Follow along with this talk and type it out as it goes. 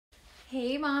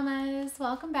Hey mamas,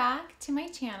 welcome back to my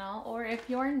channel, or if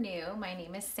you're new, my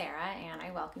name is Sarah and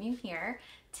I welcome you here.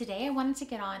 Today I wanted to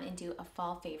get on and do a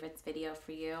fall favorites video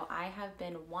for you. I have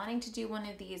been wanting to do one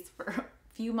of these for a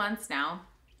few months now,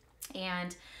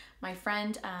 and my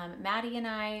friend Maddie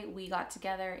and we got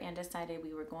together and decided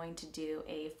we were going to do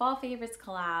a fall favorites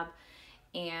collab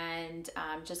and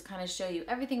just kind of show you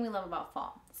everything we love about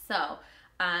fall. So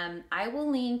I will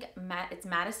link, it's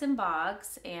Madison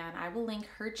Boggs, and I will link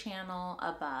her channel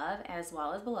above as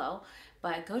well as below,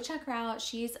 but go check her out.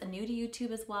 She's new to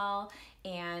YouTube as well,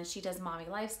 and she does mommy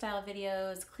lifestyle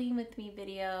videos, clean with me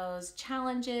videos,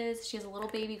 challenges. She has a little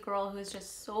baby girl who's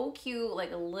just so cute,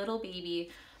 like a little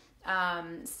baby.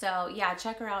 So yeah,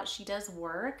 check her out. She does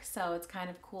work, so it's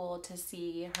kind of cool to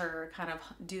see her kind of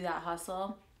do that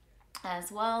hustle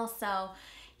as well. So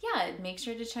yeah, make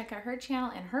sure to check out her channel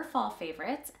and her fall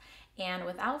favorites. And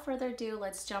without further ado,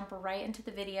 let's jump right into the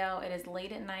video. It is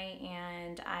late at night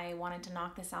and I wanted to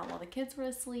knock this out while the kids were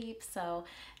asleep. So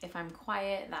if I'm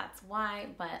quiet, that's why,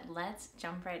 but let's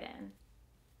jump right in.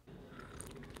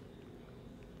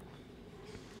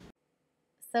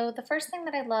 So the first thing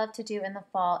that I love to do in the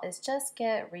fall is just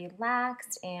get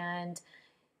relaxed and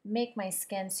make my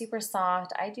skin super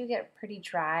soft. I do get pretty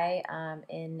dry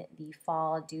in the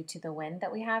fall due to the wind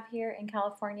that we have here in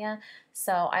California.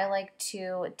 So I like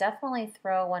to definitely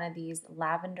throw one of these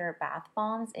lavender bath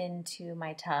bombs into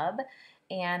my tub.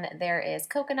 And there is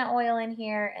coconut oil in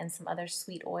here and some other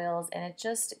sweet oils, and it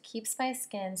just keeps my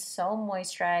skin so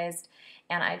moisturized.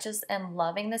 And I just am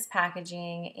loving this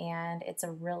packaging, and it's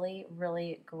a really,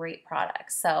 really great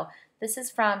product. So this is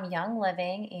from Young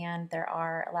Living, and there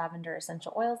are lavender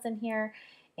essential oils in here,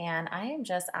 and I am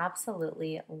just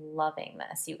absolutely loving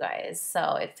this, you guys.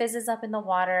 So it fizzes up in the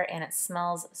water, and it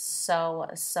smells so,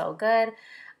 so good.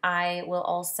 I will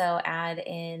also add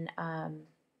in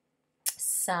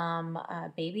some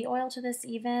baby oil to this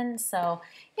even. So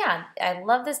yeah, I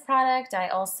love this product. I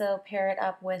also pair it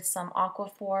up with some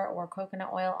Aquaphor or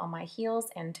coconut oil on my heels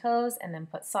and toes, and then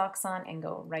put socks on and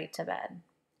go right to bed.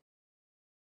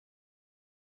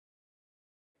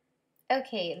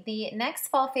 Okay, the next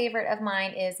fall favorite of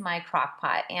mine is my crock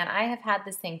pot, and I have had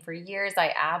this thing for years.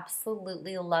 I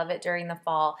absolutely love it during the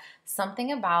fall.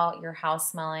 Something about your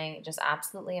house smelling just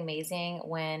absolutely amazing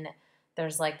when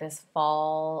there's like this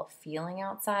fall feeling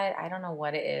outside. I don't know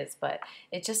what it is, but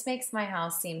it just makes my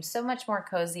house seem so much more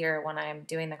cozier when I'm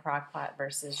doing the crock pot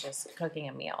versus just cooking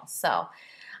a meal. So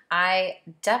I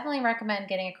definitely recommend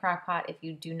getting a crock pot if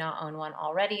you do not own one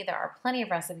already. There are plenty of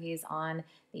recipes on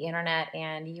the internet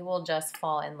and you will just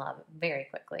fall in love very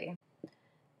quickly.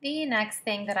 The next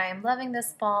thing that I am loving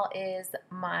this fall is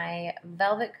my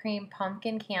Velvet Cream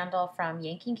Pumpkin Candle from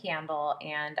Yankee Candle,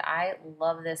 and I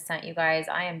love this scent, you guys.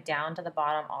 I am down to the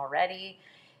bottom already,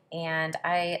 and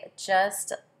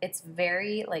it's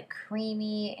very like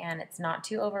creamy and it's not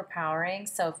too overpowering.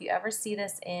 So if you ever see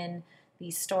this in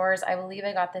these stores, I believe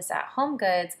I got this at Home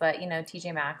Goods, but you know,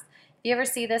 TJ Maxx. If you ever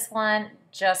see this one,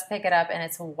 just pick it up, and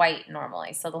it's white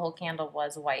normally. So the whole candle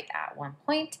was white at one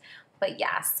point. But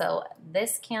yeah, so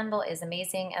this candle is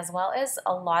amazing, as well as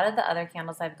a lot of the other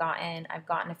candles I've gotten. I've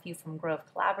gotten a few from Grove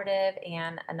Collaborative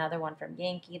and another one from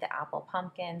Yankee, the Apple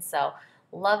Pumpkin. So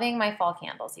loving my fall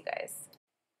candles, you guys.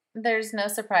 There's no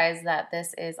surprise that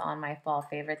this is on my fall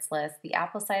favorites list. The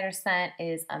apple cider scent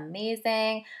is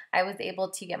amazing. I was able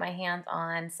to get my hands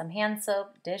on some hand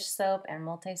soap, dish soap, and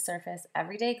multi-surface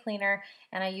everyday cleaner,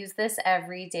 and I use this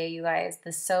every day, you guys.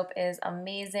 The soap is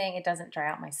amazing. It doesn't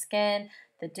dry out my skin.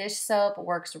 The dish soap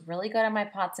works really good on my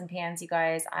pots and pans, you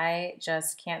guys. I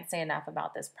just can't say enough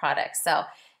about this product. So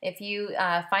if you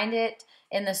find it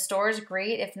in the stores,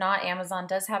 great. If not, Amazon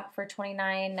does have it for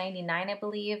 $29.99, I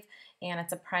believe, and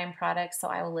it's a Prime product, so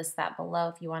I will list that below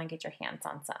if you want to get your hands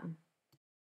on some.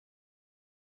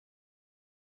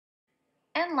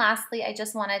 And lastly, I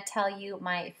just want to tell you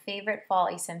my favorite fall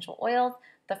essential oils.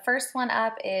 The first one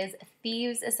up is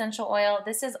Thieves Essential Oil.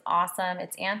 This is awesome.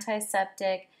 It's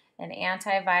antiseptic and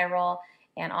antiviral,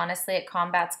 and honestly, it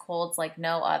combats colds like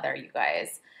no other, you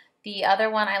guys. The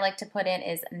other one I like to put in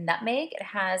is nutmeg. It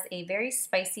has a very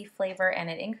spicy flavor and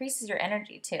it increases your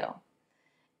energy too.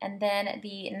 And then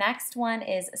the next one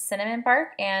is cinnamon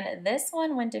bark, and this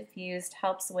one, when diffused,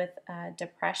 helps with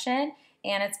depression,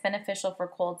 and it's beneficial for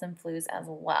colds and flus as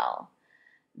well.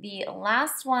 The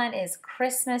last one is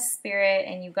Christmas Spirit,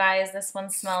 and you guys, this one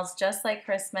smells just like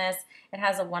Christmas. It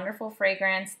has a wonderful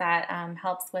fragrance that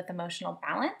helps with emotional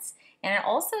balance, and it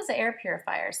also is an air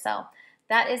purifier. So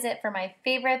that is it for my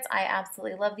favorites. I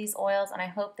absolutely love these oils, and I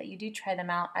hope that you do try them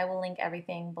out. I will link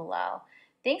everything below.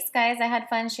 Thanks, guys. I had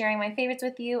fun sharing my favorites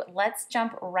with you. Let's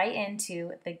jump right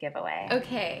into the giveaway.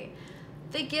 Okay,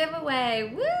 the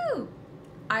giveaway. Woo!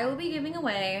 I will be giving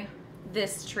away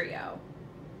this trio.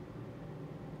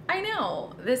 I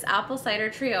know, this apple cider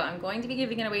trio. I'm going to be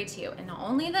giving it away to you. And not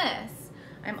only this,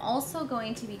 I'm also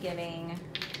going to be giving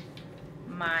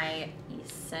my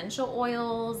essential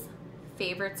oils,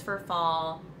 favorites for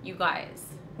fall. You guys,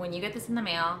 when you get this in the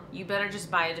mail, you better just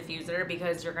buy a diffuser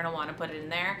because you're gonna wanna put it in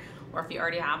there. Or if you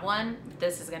already have one,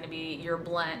 this is gonna be your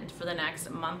blend for the next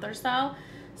month or so.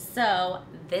 So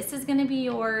this is gonna be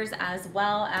yours, as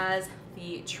well as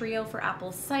the trio for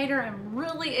apple cider. I'm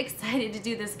really excited to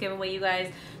do this giveaway, you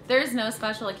guys. There's no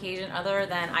special occasion other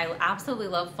than I absolutely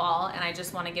love fall and I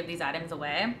just wanna give these items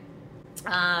away.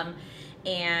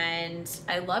 And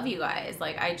I love you guys.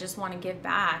 Like, I just want to give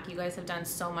back. You guys have done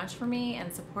so much for me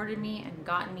and supported me and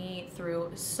gotten me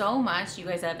through so much. You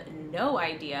guys have no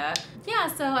idea. Yeah,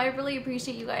 so I really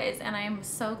appreciate you guys, and I'm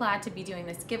so glad to be doing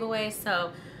this giveaway.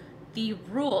 So the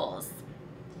rules,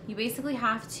 you basically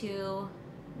have to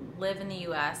live in the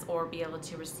US or be able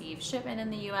to receive shipment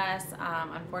in the US.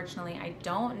 Unfortunately, I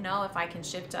don't know if I can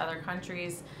ship to other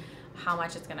countries, how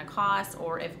much it's gonna cost,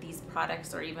 or if these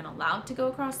products are even allowed to go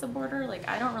across the border. Like,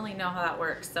 I don't really know how that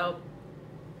works. So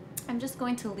I'm just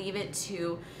going to leave it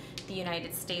to the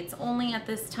United States only at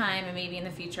this time, and maybe in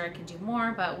the future I can do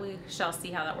more, but we shall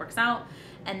see how that works out.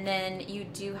 And then you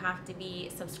do have to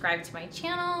be subscribed to my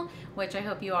channel, which I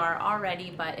hope you are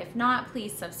already, but if not,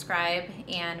 please subscribe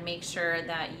and make sure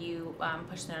that you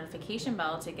push the notification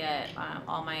bell to get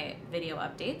all my video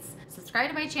updates. Subscribe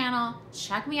to my channel,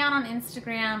 check me out on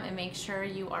Instagram, and make sure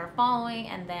you are following,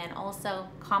 and then also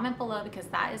comment below, because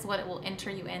that is what it will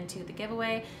enter you into the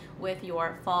giveaway with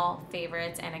your fall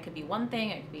favorites. And it could be one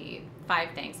thing, it could be 5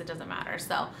 things, it doesn't matter.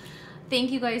 So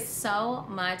thank you guys so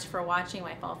much for watching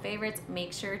my fall favorites.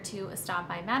 Make sure to stop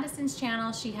by Madison's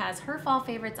channel. She has her fall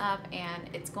favorites up, and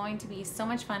it's going to be so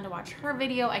much fun to watch her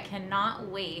video. I cannot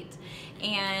wait.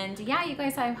 And yeah, you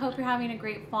guys, I hope you're having a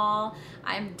great fall.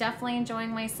 I'm definitely enjoying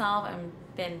myself.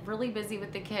 I've been really busy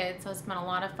with the kids, so it's been a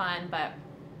lot of fun, but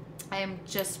I am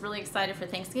just really excited for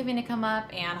Thanksgiving to come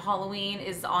up, and Halloween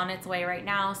is on its way right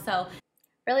now. So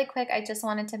really quick, I just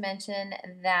wanted to mention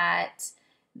that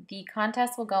the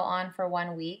contest will go on for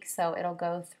 1 week, so it'll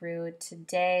go through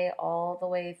today all the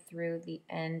way through the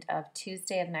end of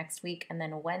Tuesday of next week, and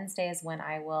then Wednesday is when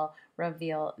I will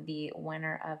reveal the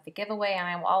winner of the giveaway, and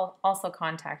I will also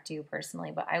contact you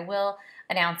personally, but I will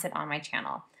announce it on my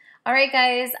channel. All right,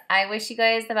 guys, I wish you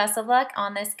guys the best of luck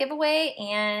on this giveaway,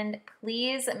 and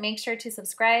please make sure to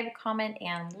subscribe, comment,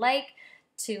 and like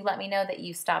to let me know that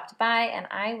you stopped by, and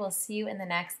I will see you in the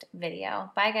next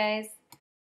video. Bye, guys.